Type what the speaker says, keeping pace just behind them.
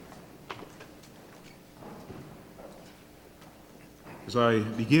As I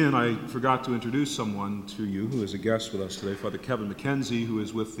begin, I forgot to introduce someone to you who is a guest with us today, Father Kevin McKenzie, who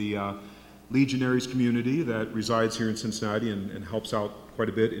is with the Legionaries community that resides here in Cincinnati and helps out quite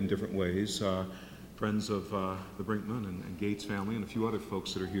a bit in different ways. Friends of the Brinkman and Gates family and a few other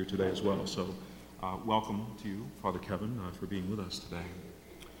folks that are here today as well. So welcome to you, Father Kevin, for being with us today.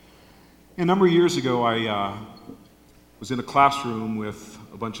 A number of years ago, I was in a classroom with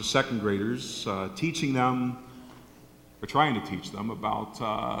a bunch of second graders, teaching them, or trying to teach them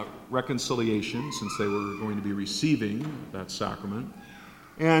about reconciliation, since they were going to be receiving that sacrament.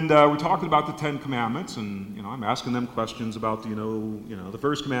 And we're talking about the Ten Commandments, and I'm asking them questions about the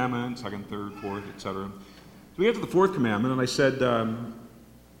first commandment, second, third, fourth, etc. So we get to the fourth commandment, and I said,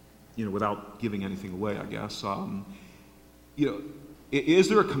 without giving anything away, I guess, is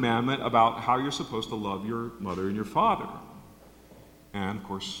there a commandment about how you're supposed to love your mother and your father? And of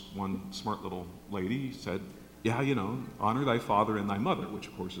course, one smart little lady said, yeah, honor thy father and thy mother, which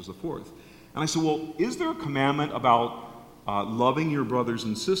of course is the fourth. And I said, well, is there a commandment about loving your brothers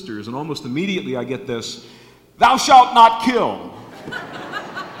and sisters? And almost immediately I get this, thou shalt not kill.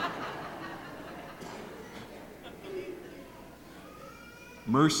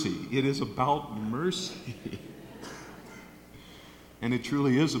 Mercy. It is about mercy. And it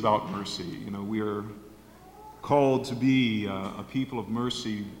truly is about mercy. We are called to be a people of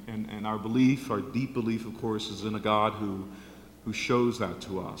mercy, and our deep belief, of course, is in a God who shows that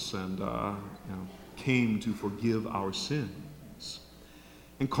to us and came to forgive our sins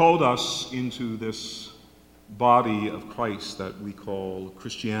and called us into this body of Christ that we call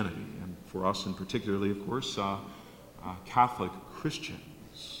Christianity, and for us in particularly, of course, Catholic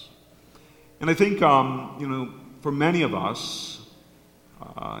Christians. And I think, for many of us,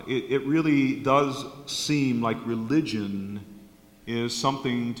 it really does seem like religion is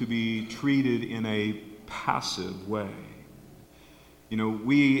something to be treated in a passive way.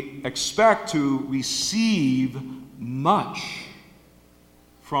 We expect to receive much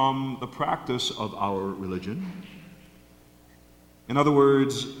from the practice of our religion. In other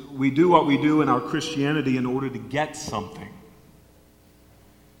words, we do what we do in our Christianity in order to get something.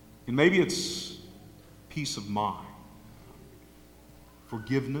 And maybe it's peace of mind,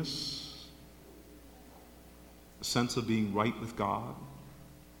 forgiveness, a sense of being right with God.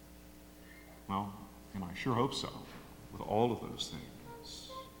 Well, and I sure hope so, with all of those things.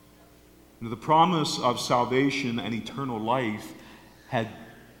 The promise of salvation and eternal life had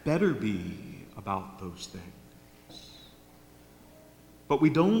better be about those things. But we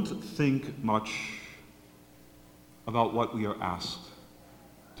don't think much about what we are asked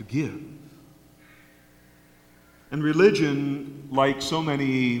to give. And religion, like so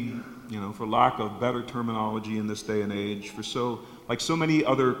many, for lack of better terminology in this day and age, like so many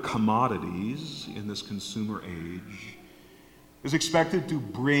other commodities in this consumer age, is expected to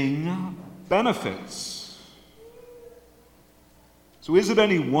bring benefits. So is it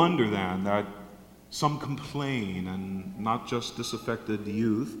any wonder then that some complain, and not just disaffected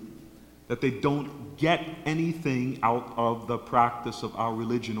youth, that they don't get anything out of the practice of our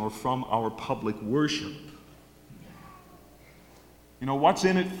religion or from our public worship? What's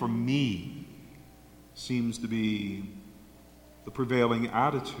in it for me seems to be the prevailing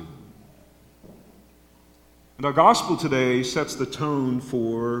attitude. And our gospel today sets the tone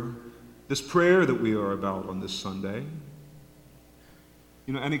for this prayer that we are about on this Sunday.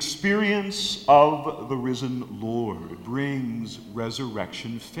 An experience of the risen Lord brings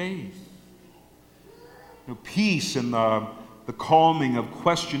resurrection faith. Peace in the calming of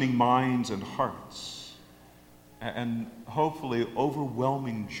questioning minds and hearts, and hopefully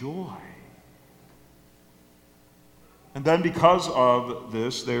overwhelming joy. And then because of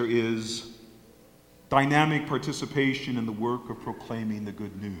this, there is dynamic participation in the work of proclaiming the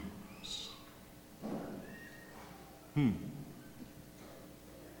good news.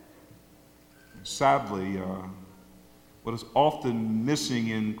 Sadly, what is often missing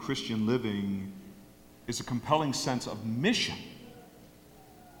in Christian living is a compelling sense of mission.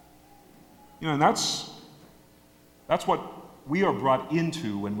 And that's what we are brought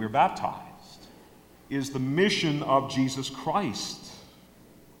into when we're baptized, is the mission of Jesus Christ.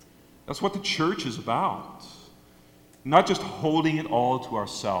 That's what the church is about. Not just holding it all to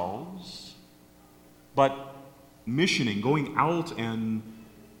ourselves, but missioning, going out and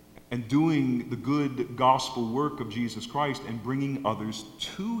doing the good gospel work of Jesus Christ and bringing others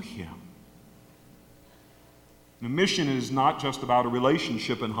to Him. The mission is not just about a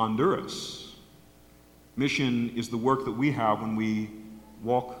relationship in Honduras. Mission is the work that we have when we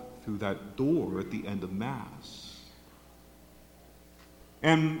walk through that door at the end of Mass.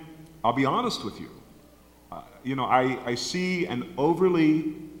 And I'll be honest with you, I see an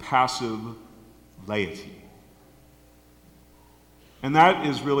overly passive laity. And that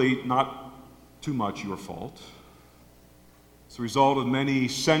is really not too much your fault. It's the result of many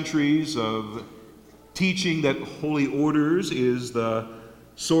centuries of teaching that holy orders is the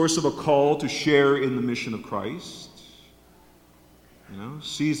source of a call to share in the mission of Christ.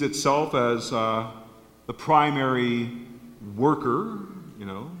 Sees itself as the primary worker.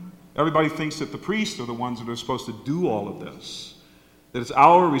 Everybody thinks that the priests are the ones that are supposed to do all of this, that it's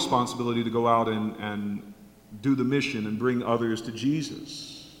our responsibility to go out and do the mission and bring others to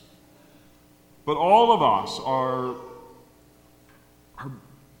Jesus. But all of us are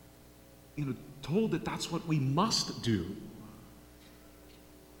told that that's what we must do.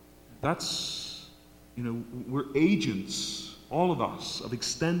 That's, we're agents, all of us, of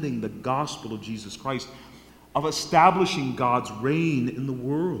extending the gospel of Jesus Christ, of establishing God's reign in the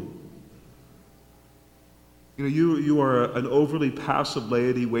world. You are an overly passive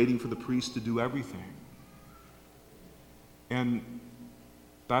laity waiting for the priest to do everything. And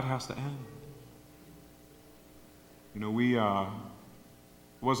that has to end. There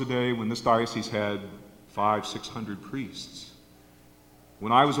was a day when this diocese had 500-600 priests.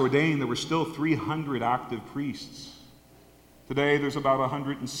 When I was ordained, there were still 300 active priests. Today, there's about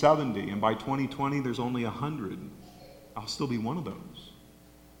 170, and by 2020, there's only 100. I'll still be one of those.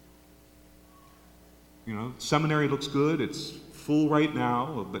 Seminary looks good. It's full right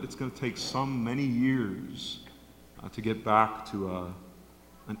now, but it's going to take many years to get back to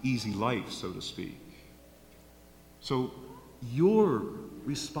an easy life, so to speak. So you're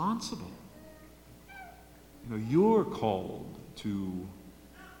responsible. You're called to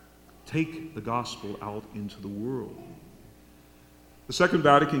take the gospel out into the world. The Second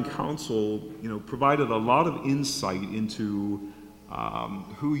Vatican Council, provided a lot of insight into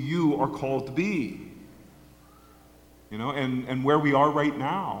who you are called to be, and where we are right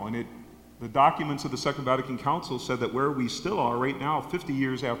now. And the documents of the Second Vatican Council said that where we still are right now, 50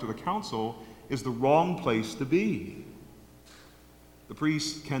 years after the Council, is the wrong place to be. The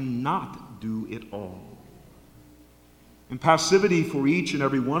priest cannot do it all. And passivity for each and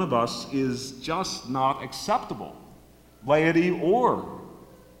every one of us is just not acceptable, laity or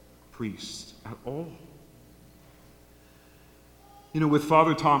priest at all. With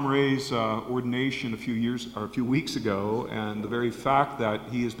Father Tom Ray's ordination a few weeks ago, and the very fact that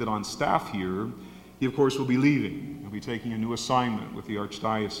he has been on staff here, he of course will be leaving. He'll be taking a new assignment with the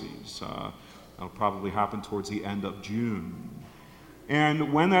Archdiocese. That'll probably happen towards the end of June.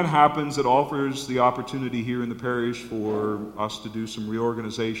 And when that happens, it offers the opportunity here in the parish for us to do some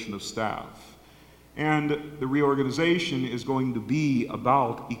reorganization of staff. And the reorganization is going to be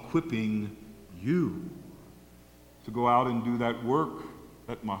about equipping you to go out and do that work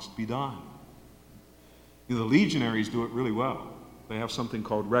that must be done. The legionaries do it really well. They have something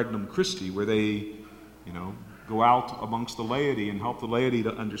called Regnum Christi, where they, go out amongst the laity and help the laity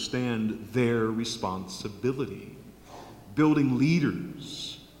to understand their responsibility. Building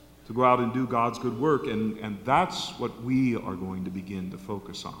leaders to go out and do God's good work, and that's what we are going to begin to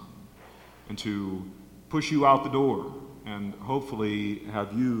focus on, and to push you out the door and hopefully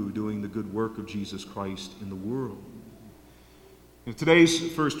have you doing the good work of Jesus Christ in the world. And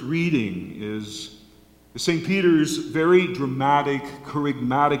today's first reading is St. Peter's very dramatic,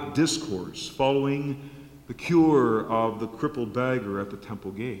 charismatic discourse following the cure of the crippled beggar at the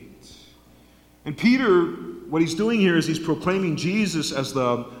temple gate. And Peter, what he's doing here is he's proclaiming Jesus as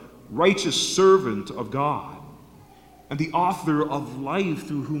the righteous servant of God and the author of life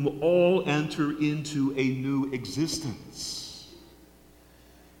through whom all enter into a new existence.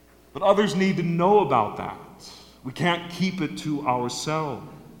 But others need to know about that. We can't keep it to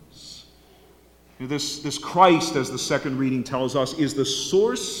ourselves. This Christ, as the second reading tells us, is the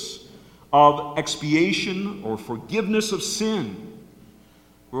source of expiation or forgiveness of sin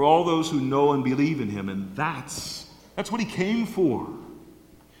for all those who know and believe in him. And that's what he came for.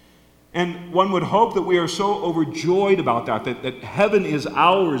 And one would hope that we are so overjoyed about that heaven is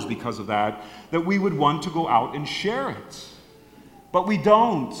ours because of that we would want to go out and share it. But we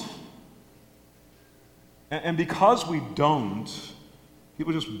don't. And because we don't,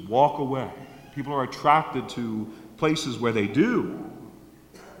 people just walk away. People are attracted to places where they do.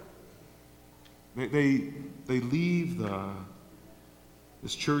 They leave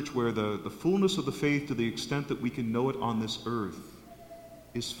this church where the fullness of the faith, to the extent that we can know it on this earth,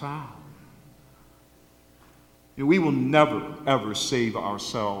 is found. We will never, ever save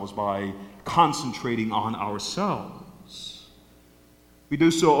ourselves by concentrating on ourselves. We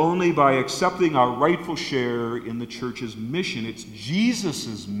do so only by accepting our rightful share in the church's mission. It's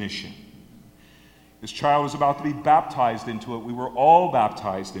Jesus' mission. This child was about to be baptized into it. We were all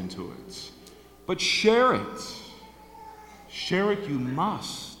baptized into it. But share it. Share it you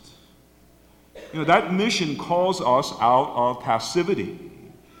must. That mission calls us out of passivity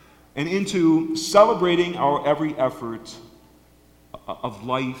and into celebrating our every effort of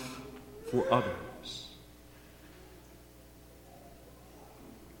life for others.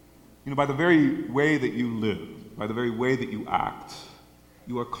 By the very way that you live, by the very way that you act,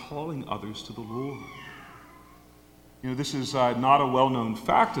 you are calling others to the Lord. This is not a well-known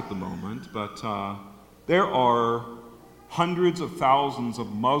fact at the moment, but there are hundreds of thousands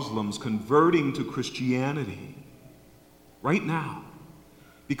of Muslims converting to Christianity right now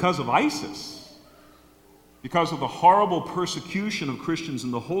because of ISIS, because of the horrible persecution of Christians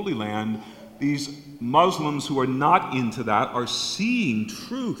in the Holy Land. These Muslims who are not into that are seeing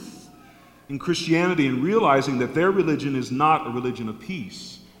truth in Christianity and realizing that their religion is not a religion of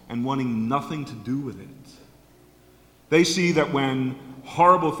peace and wanting nothing to do with it. They see that when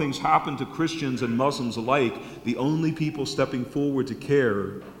horrible things happen to Christians and Muslims alike, the only people stepping forward to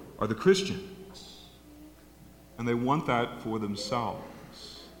care are the Christians. And they want that for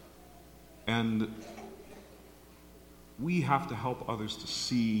themselves. And we have to help others to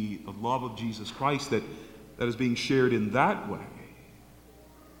see the love of Jesus Christ that is being shared in that way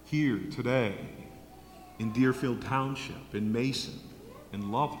here today in Deerfield Township, in Mason, in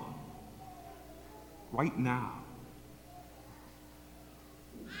Loveland, right now.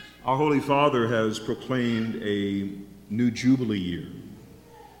 Our Holy Father has proclaimed a new Jubilee year,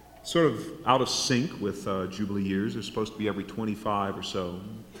 sort of out of sync with Jubilee years. They're supposed to be every 25 or so.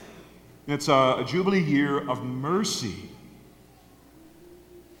 It's a Jubilee year of mercy,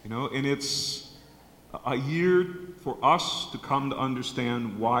 and it's a year for us to come to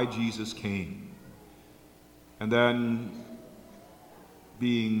understand why Jesus came, and then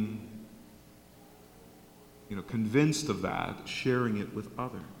being convinced of that, sharing it with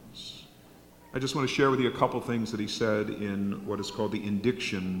others. I just want to share with you a couple things that he said in what is called the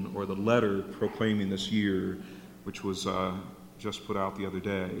indiction, or the letter proclaiming this year, which was just put out the other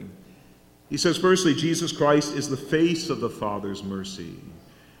day. He says, firstly, Jesus Christ is the face of the Father's mercy.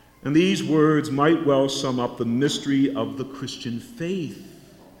 And these words might well sum up the mystery of the Christian faith.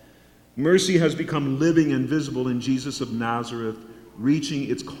 Mercy has become living and visible in Jesus of Nazareth, reaching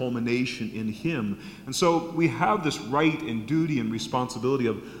its culmination in him. And so we have this right and duty and responsibility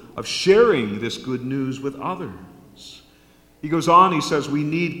of sharing this good news with others. He goes on, he says, we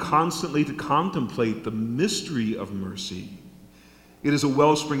need constantly to contemplate the mystery of mercy. It is a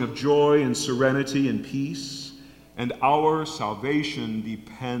wellspring of joy and serenity and peace, and our salvation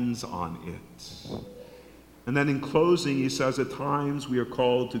depends on it. And then in closing, he says, at times we are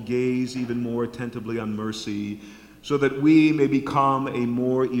called to gaze even more attentively on mercy, so that we may become a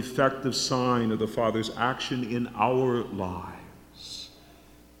more effective sign of the Father's action in our lives.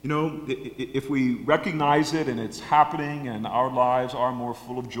 If we recognize it and it's happening and our lives are more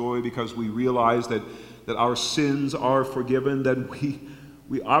full of joy because we realize that our sins are forgiven, then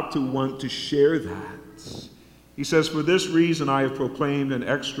we ought to want to share that. He says, for this reason I have proclaimed an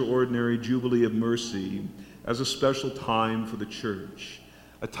extraordinary Jubilee of Mercy as a special time for the church,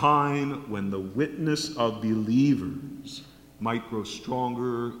 a time when the witness of believers might grow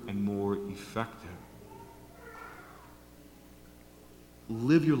stronger and more effective.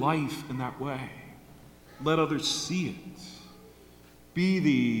 Live your life in that way. Let others see it. Be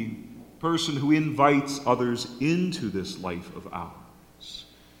the person who invites others into this life of ours.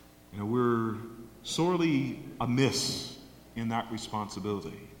 We're sorely amiss in that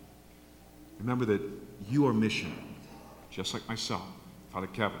responsibility. Remember that you are missioned, just like myself, Father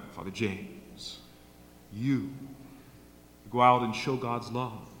Kevin, Father James. You go out and show God's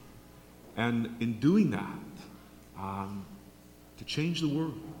love. And in doing that, to change the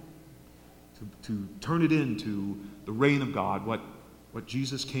world, to turn it into the reign of God, what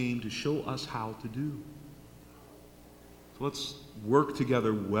Jesus came to show us how to do. So let's work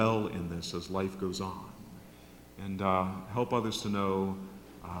together well in this as life goes on, and help others to know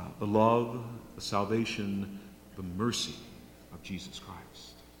the love, the salvation, the mercy of Jesus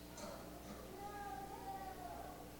Christ.